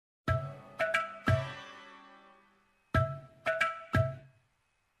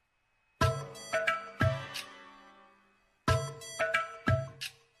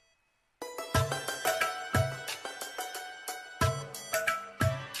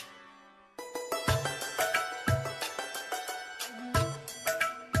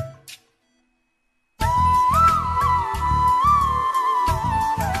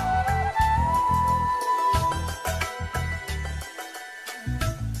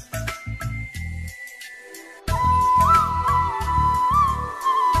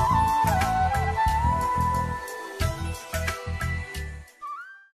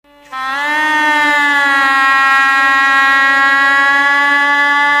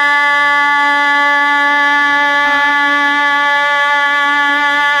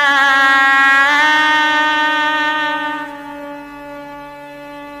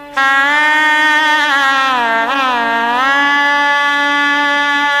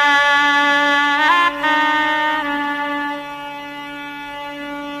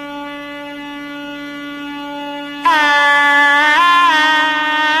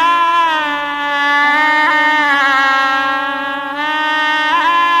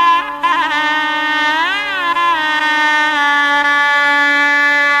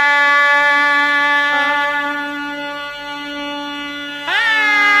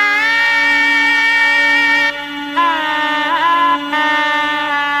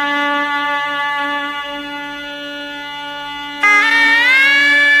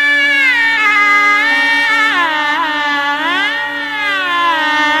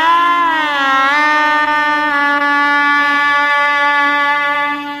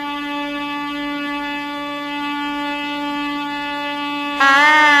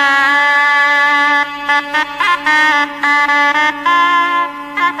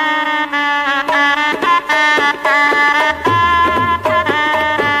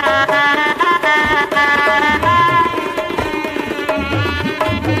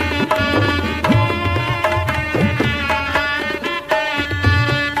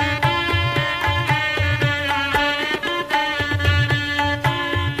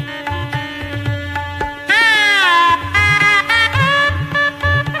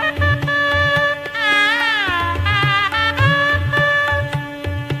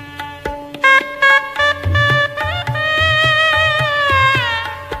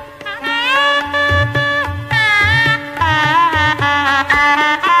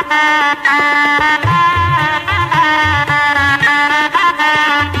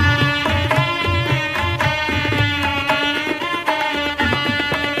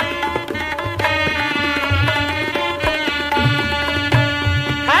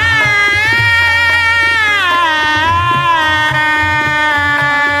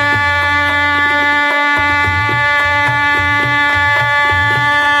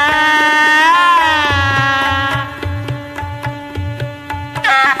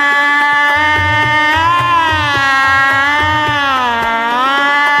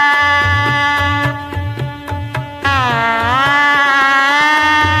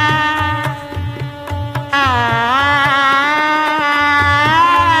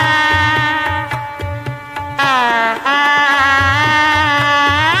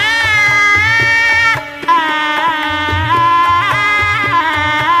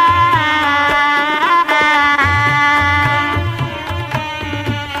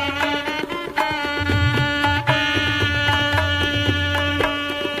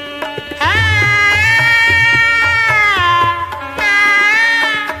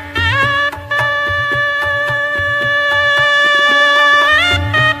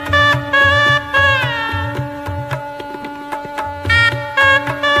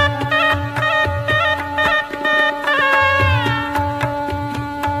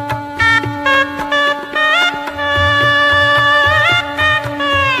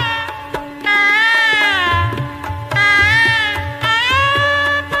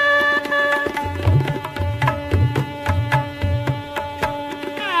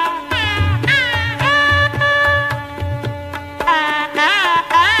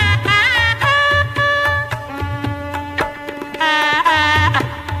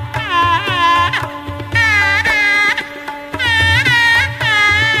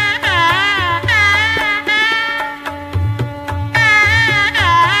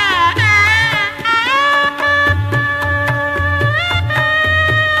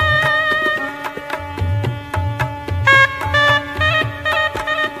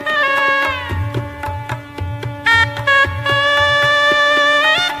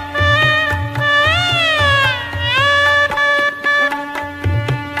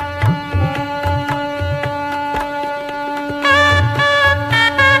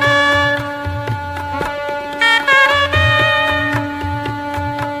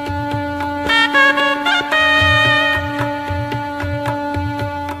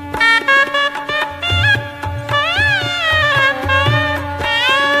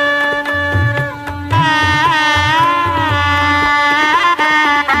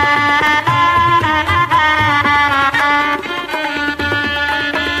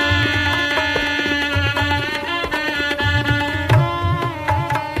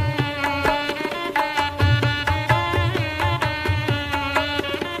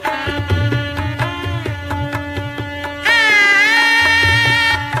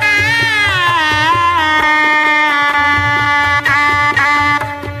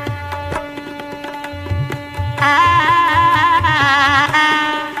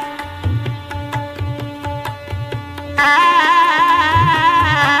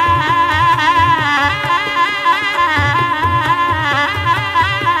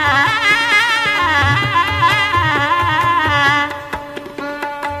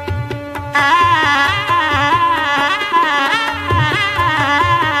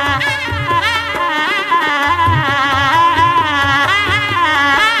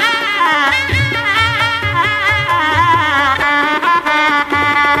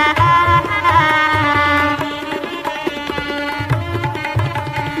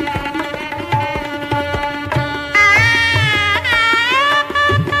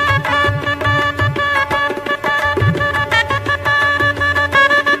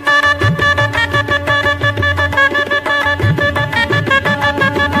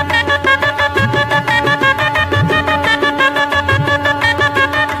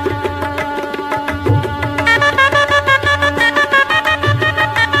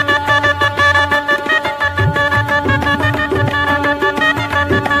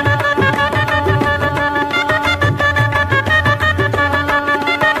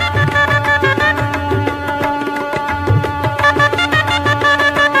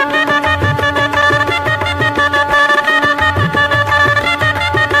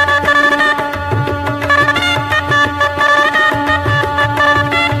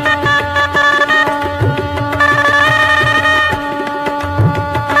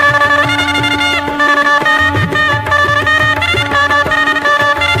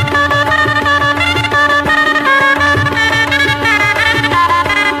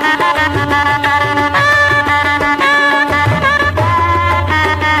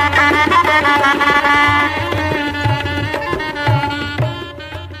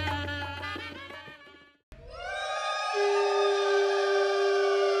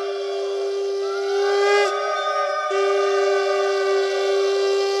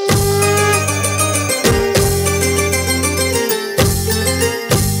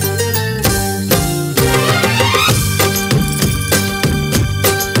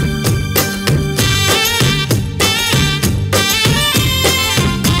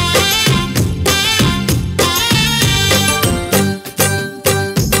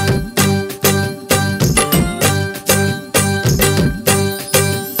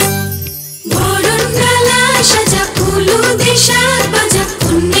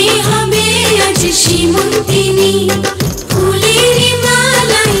সীমন্তিনী ফুলের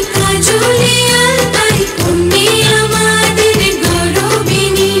মালাই কাজলে আলতায় তুমি আমাদের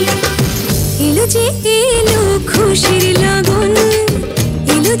গৌরবিনী। এলো যে এলো খুশির লগন,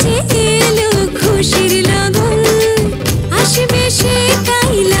 এলো যে এলো খুশির লগন, আসবে সে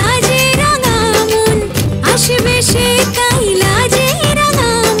তাই লাজে রাঙা মন, আসবে সে তাই লাজে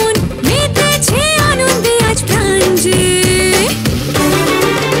রাঙা মন, মেতেছে আনন্দে আজ প্রাণ যে।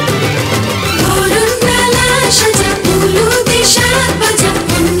 বরণডালা সাজা উলুদে সাত বাজা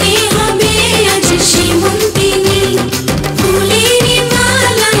মনে হবে আজ সীমন্তিনী ফুলের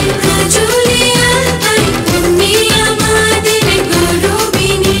মালায় কাজলে আলতায় তুমি আমাদের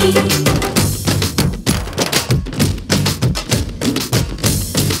গৌরবিনী।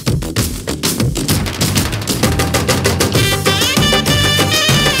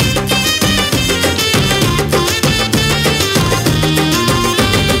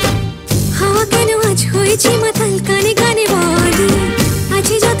 হাওয়া কেন আজ হয়েছে মাতাল কানে কানে বলে,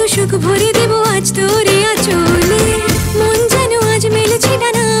 আছে যত সুখ ভরে দেব আজ তোরে আঁচলে। মন যেন আজ মেলেছে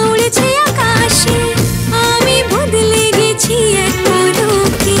ডানা উড়েছে আকাশে, আমি বদলে গেছি এক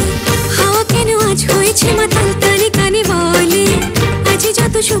পলকে। হাওয়া কেন আজ হয়েছে মাতাল কানে কানে বলে, আছে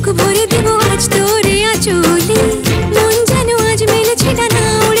যত সুখ ভরে দেব আজ তোরে আঁচলে। মন যেন আজ মেলেছে ডানা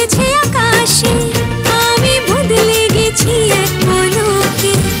উড়েছে আকাশে, আমি বদলে গেছি এক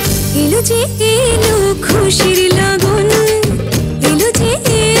পলকে। এলো যে এলো খুশির লগন, এলো যে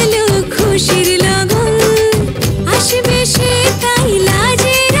এলো খুশির লগন, আসবে সে তাই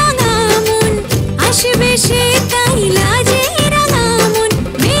লাজে রাঙা মন, আসবে সে তাই লাজে রাঙা মন,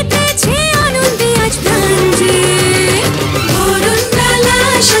 মেতেছে আনন্দে আজ প্রাণ যে। বরণডালা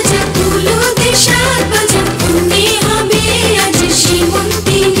সাজা উলুদে সাত বাজা মনে হবে আজ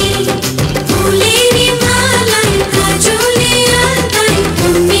সীমন্তিনী ফুলের মালায় কাজলে আলতায়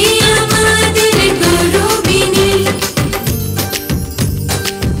তুমি আমাদের গৌরবিনী।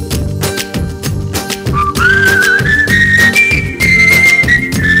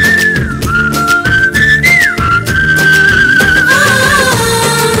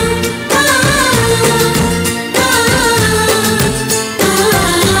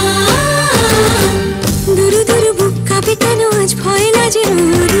 দুরু দুরু বুক কাঁপে কেন আজ ভয় লাজে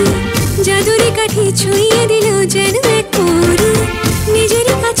মরি, জাদুরি কাঠি ছুঁয়ে দিল যেন এক পরি,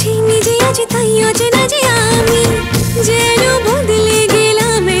 নিজেরই কাছে নিজে আছি তাই অচেনা যে আমি, যেন বদলে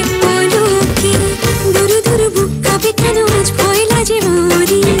গেলাম এক পলকে। দুরু দুরু বুক কাঁপে কেন আজ ভয় লাজে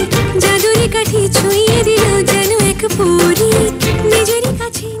মরি, জাদুরি কাঠি ছুঁয়ে দিল যেন এক পরি, নিজেরই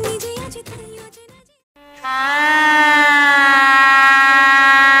কাছে নিজে আছি তাই অচেনা যে।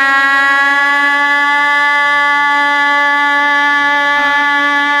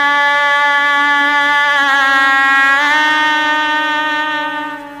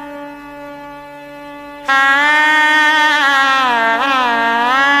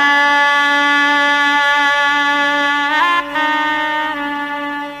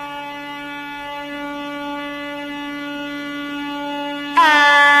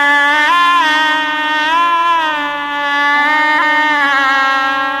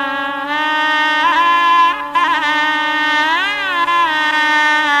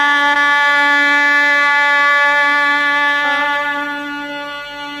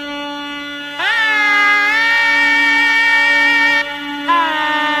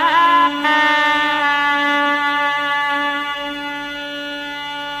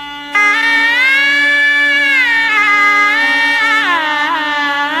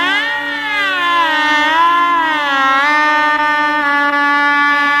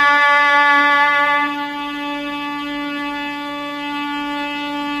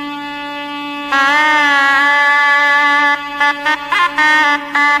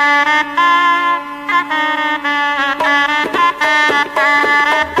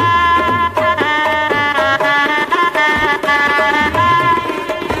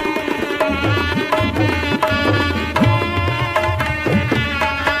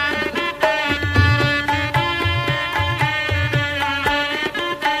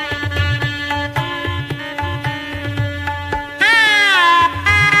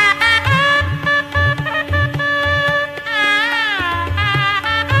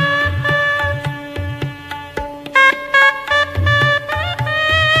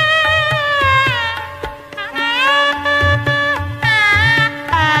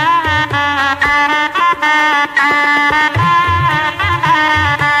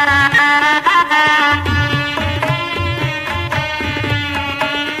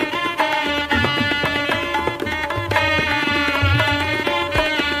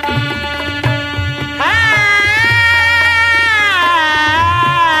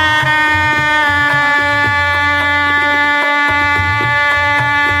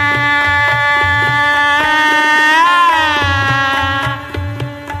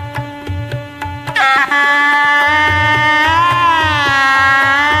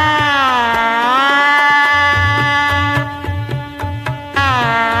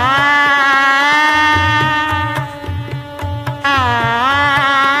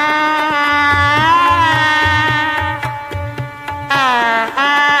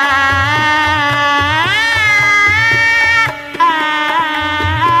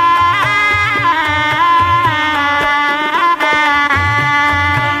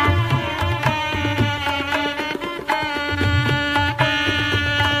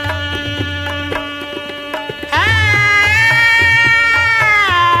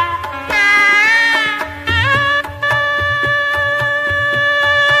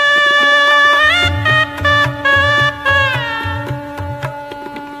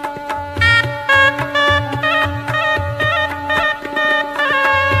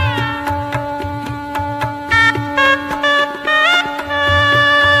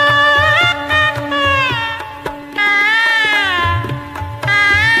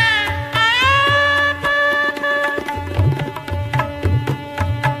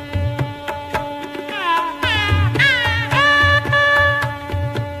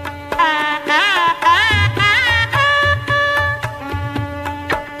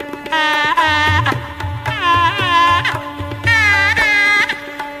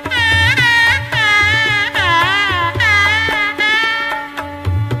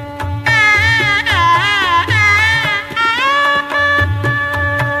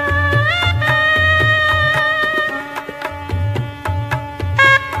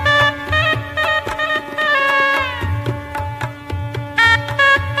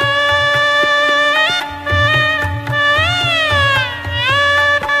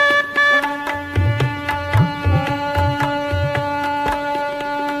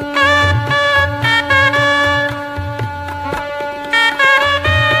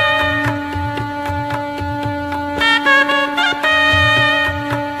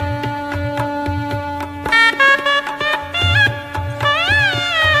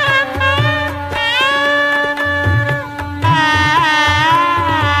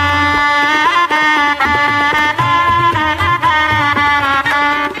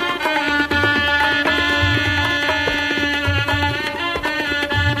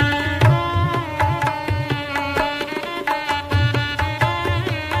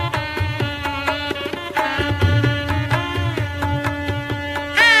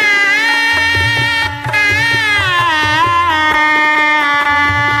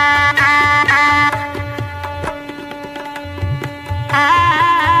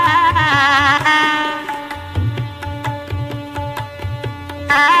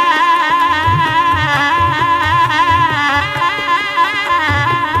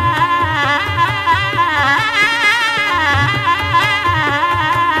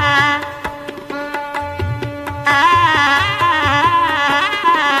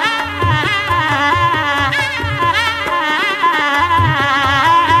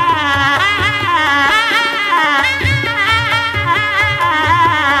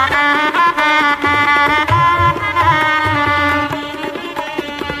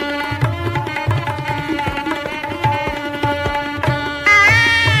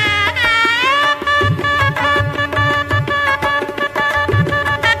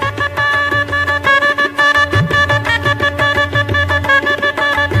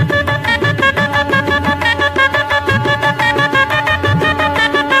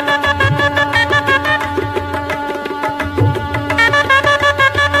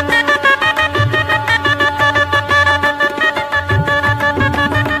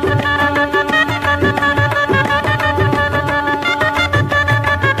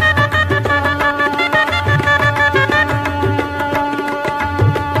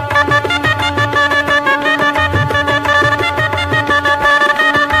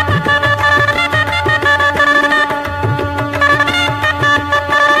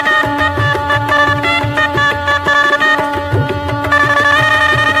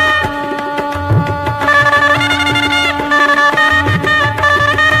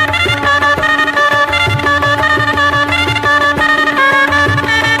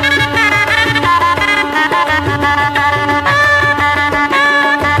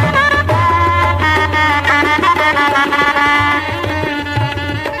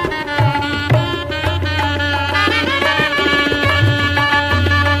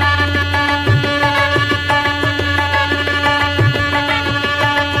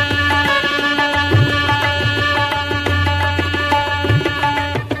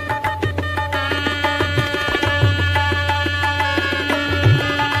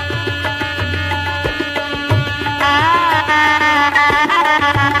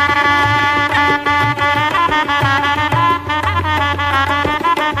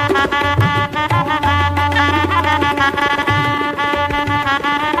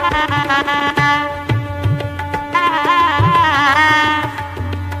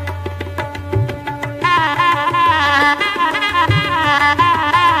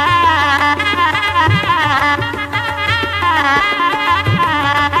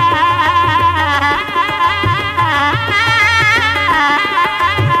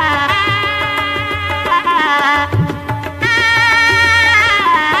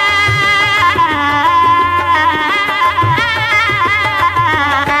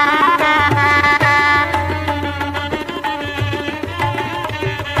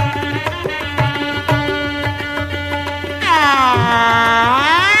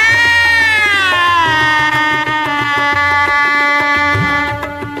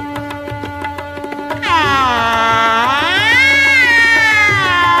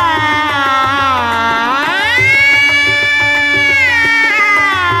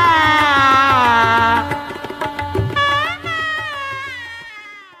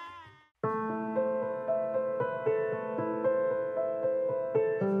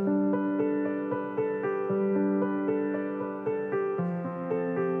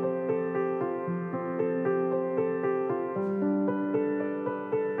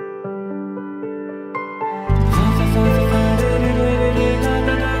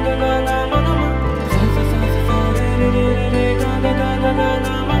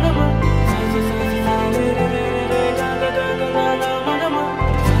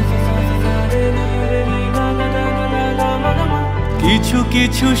 কিছু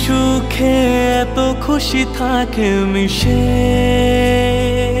কিছু সুখে এত খুশি থাকে মিশে,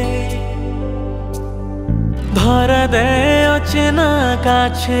 ধরা দেয় অচেনা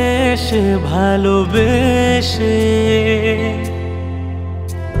কাছে এসে ভালোবেসে।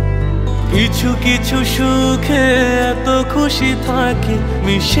 কিছু কিছু সুখে এত খুশি থাকে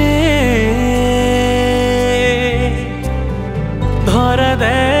মিশে, ধরা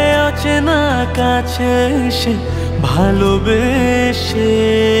দেয় অচেনা কাছে এসে ভালোবেসে।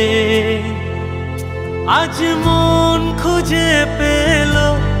 আজ মন খুঁজে পেল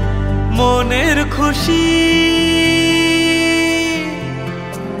মনের খুশি,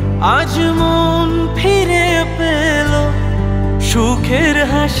 আজ মন ফিরে পেল সুখের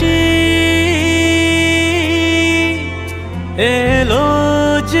হাসি। এলো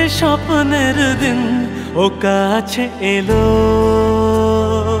যে স্বপ্নের দিন ও কাছে এলো,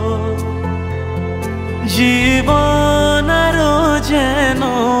 জীবন আরো যেন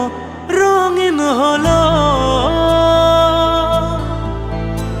রঙিন হলো।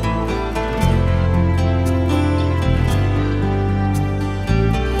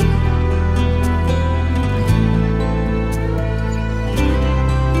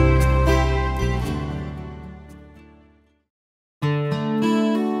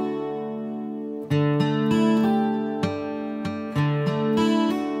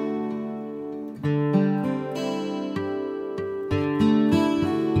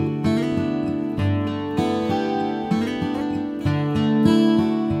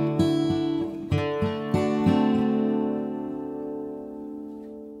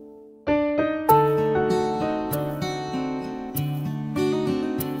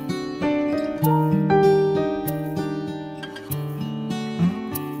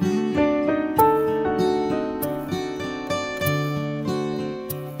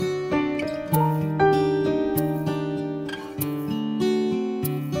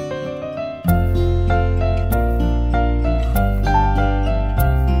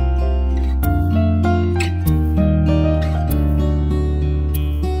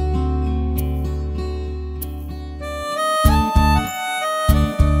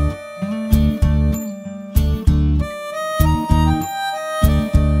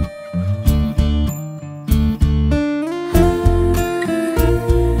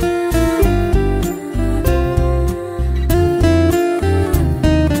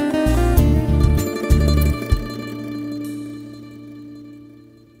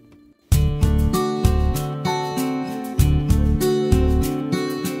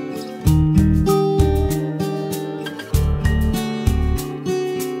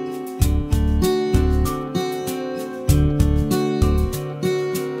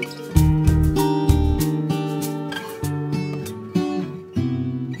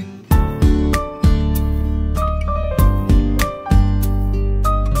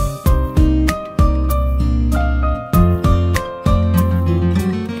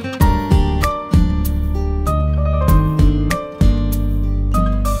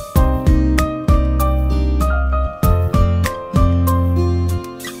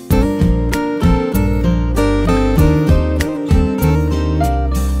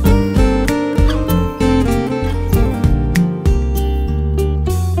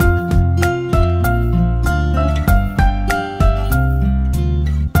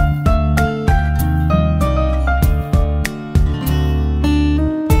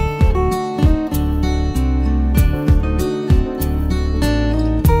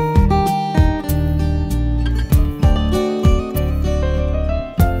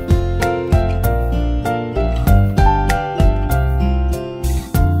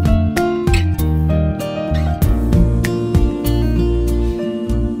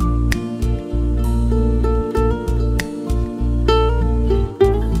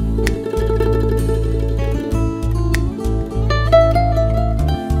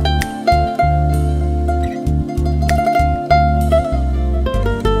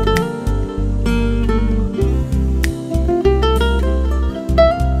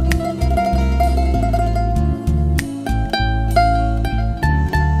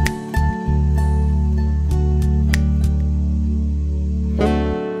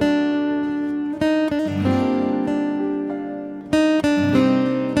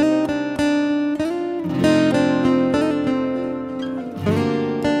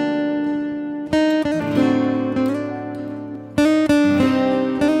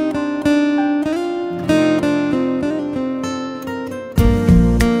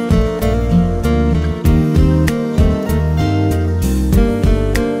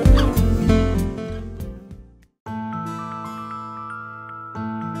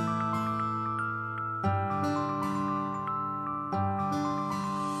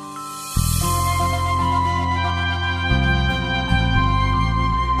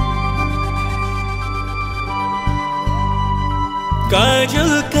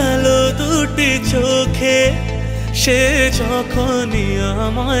 কাজল কালো দুটি চোখে সে যখনই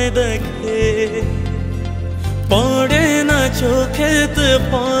আমায় দেখে পড়ে না চোখেতে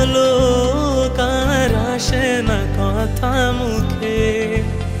পলক আর আসে না কথা মুখে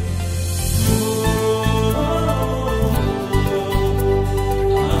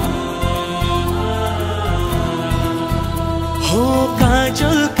হো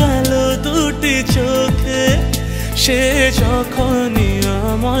কাজল কালো দুটি চোখে সে যখনই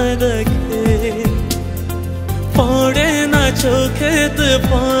আমায় দেখে পড়ে না চোখেতে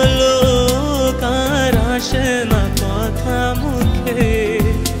পলক আর আসে না কথা মুখে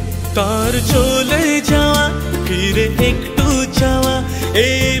তার চলে যাওয়া ফিরে একটু যাওয়া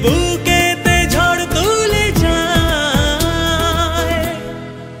এই বুকেতে ঝড় তুলে যায়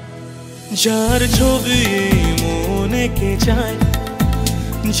যার ছবি মনে কে যায়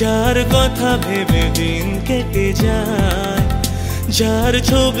যার কথা ভেবে দিন কেটে যায় যার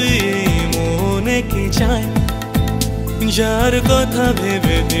ছবি মনে কে যায় যার কথা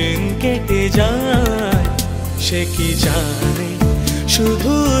ভেবে দিন কেটে যায় সে কি জানে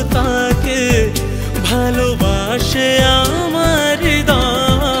শুধু তাকে ভালোবাসে আমার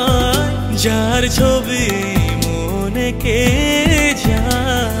হৃদয় যার ছবি মনে কে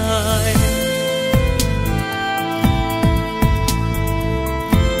যায়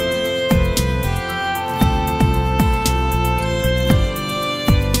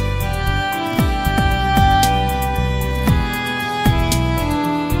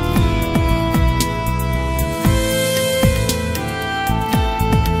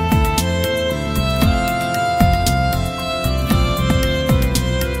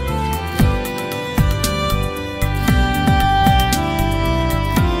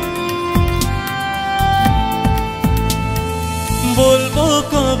বলবো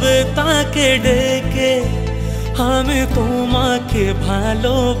কবে তাকে ডেকে আমি তোমাকে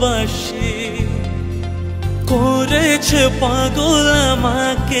ভালোবাসি করেছে পাগল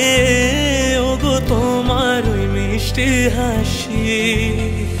আমাকে ওগো তোমার ওই মিষ্টি হাসি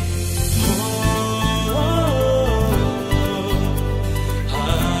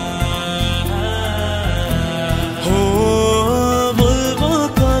বলবো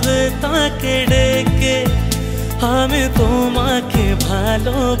কবে তাকে ডেকে আমি তোমাকে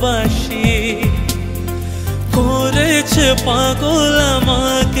ভালোবাসি করেছে পাগল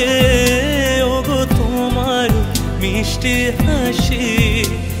আমাকে ওগো তোমার মিষ্টি হাসি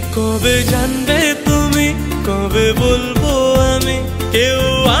কবে জানবে তুমি কবে বলবো আমি কেউ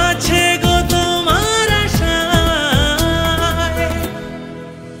আছে গো তোমার আশায়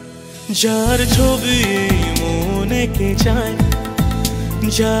যার ছবি মনে কে যায়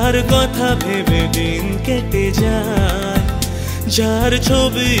যার কথা ভেবে দিন কেটে যায় যার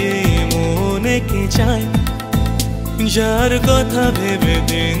ছবি মনে কে যায় যার কথা ভেবে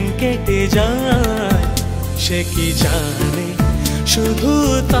দিন কেটে যায় সে কি জানে শুধু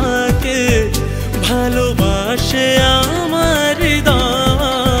তাকে ভালোবাসে আমার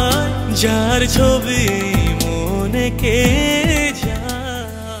হৃদয় যার ছবি মনে কে